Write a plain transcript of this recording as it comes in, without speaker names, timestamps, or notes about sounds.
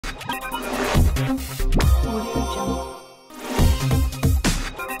Hey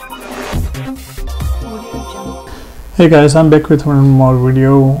guys, I'm back with one more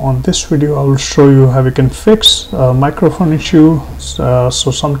video. On this video I will show you how you can fix a microphone issue. So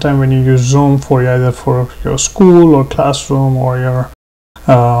sometime when you use Zoom for either for your school or classroom or your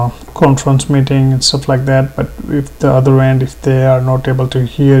conference meeting and stuff like that, but if the other end, if they are not able to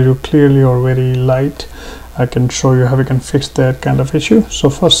hear you clearly or very light, I can show you how you can fix that kind of issue. So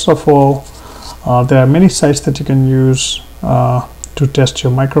first of all, there are many sites that you can use to test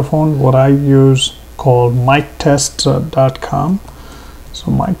your microphone. What I use called mictests.com.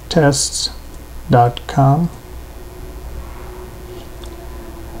 so mictests.com,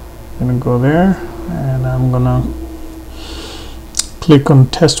 I'm gonna go there and I'm gonna click on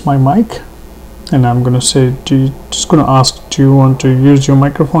test my mic, and I'm gonna say, just gonna ask, do you want to use your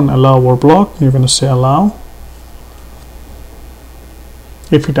microphone, allow or block? You're gonna say allow.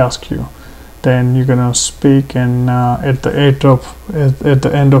 If it asks you, then you're gonna speak, and at the end of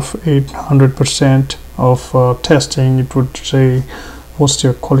 800% of testing, it would say what's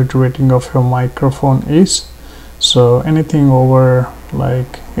your quality rating of your microphone is. So anything over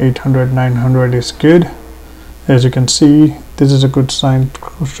like 800, 900 is good. As you can see, this is a good sign.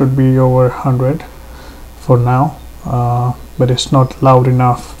 It should be over 100 for now, but it's not loud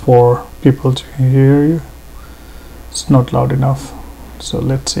enough for people to hear you. It's not loud enough. So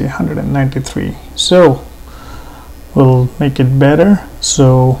let's say 193. So we'll make it better.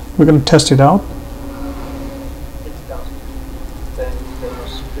 So we're going to test it out. Then you're going to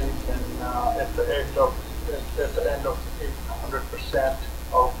speak, and at the end of 800%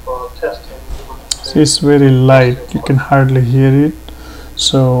 of testing, see, it's very light. You can hardly hear it.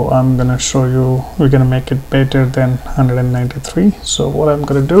 So I'm going to show you. We're going to make it better than 193. So what I'm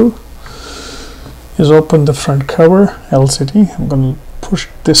going to do is open the front cover LCD. I'm going to push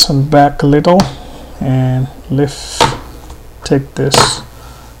this one back a little and take this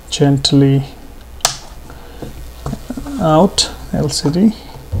gently out, LCD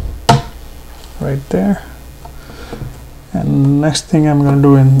right there. And next thing I'm going to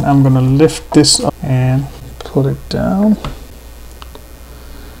do, is I'm going to lift this up and put it down,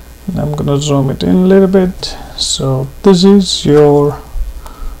 and I'm going to zoom it in a little bit. So this is your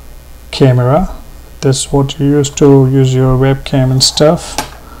camera. This is what you use to use your webcam and stuff,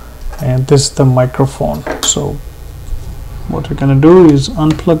 and this is the microphone. So what we're gonna do is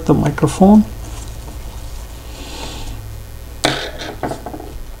unplug the microphone.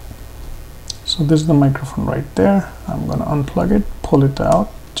 So this is the microphone right there. I'm gonna unplug it, pull it out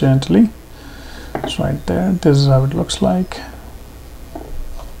gently. It's right there. This is how it looks like,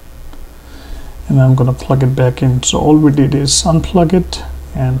 and I'm gonna plug it back in. So all we did is unplug it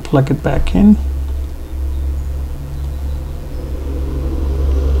and plug it back in.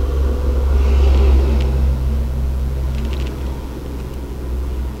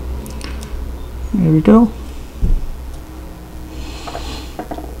 Here we go.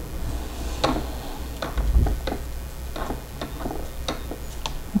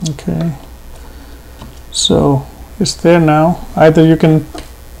 Okay, so it's there now. Either you can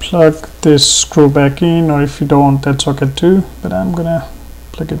plug this screw back in, or if you don't, that's okay too, but I'm gonna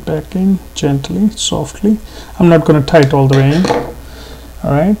plug it back in gently, softly. I'm not gonna tie it all the way in.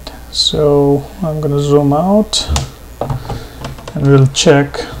 Alright, so I'm gonna zoom out and we'll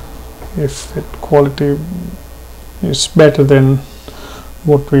check if it quality is better than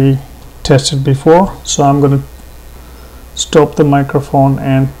what we tested before. So I'm going to stop the microphone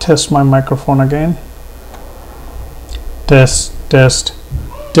and test my microphone again.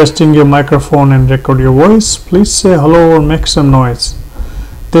 Testing your microphone and record your voice. Please say hello or make some noise.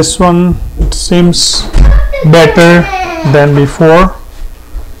 This one seems better than before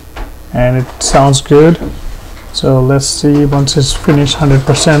and it sounds good. So let's see, once it's finished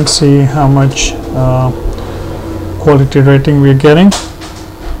 100%, see how much quality rating we're getting.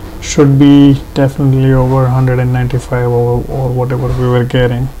 Should be definitely over 195 or whatever we were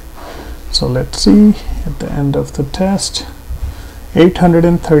getting. So let's see at the end of the test,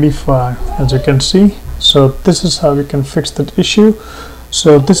 835 as you can see. So this is how we can fix that issue.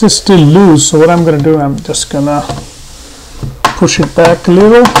 So this is still loose, so what I'm gonna do, I'm just gonna push it back a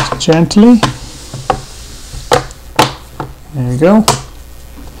little gently. There you go.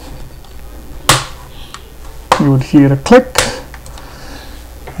 You would hear a click,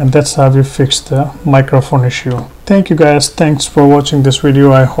 and that's how we fix the microphone issue. Thank you guys. Thanks for watching this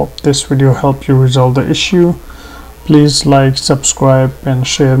video. I hope this video helped you resolve the issue. Please like, subscribe and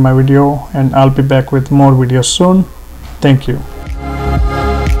share my video, and I'll be back with more videos soon. Thank you.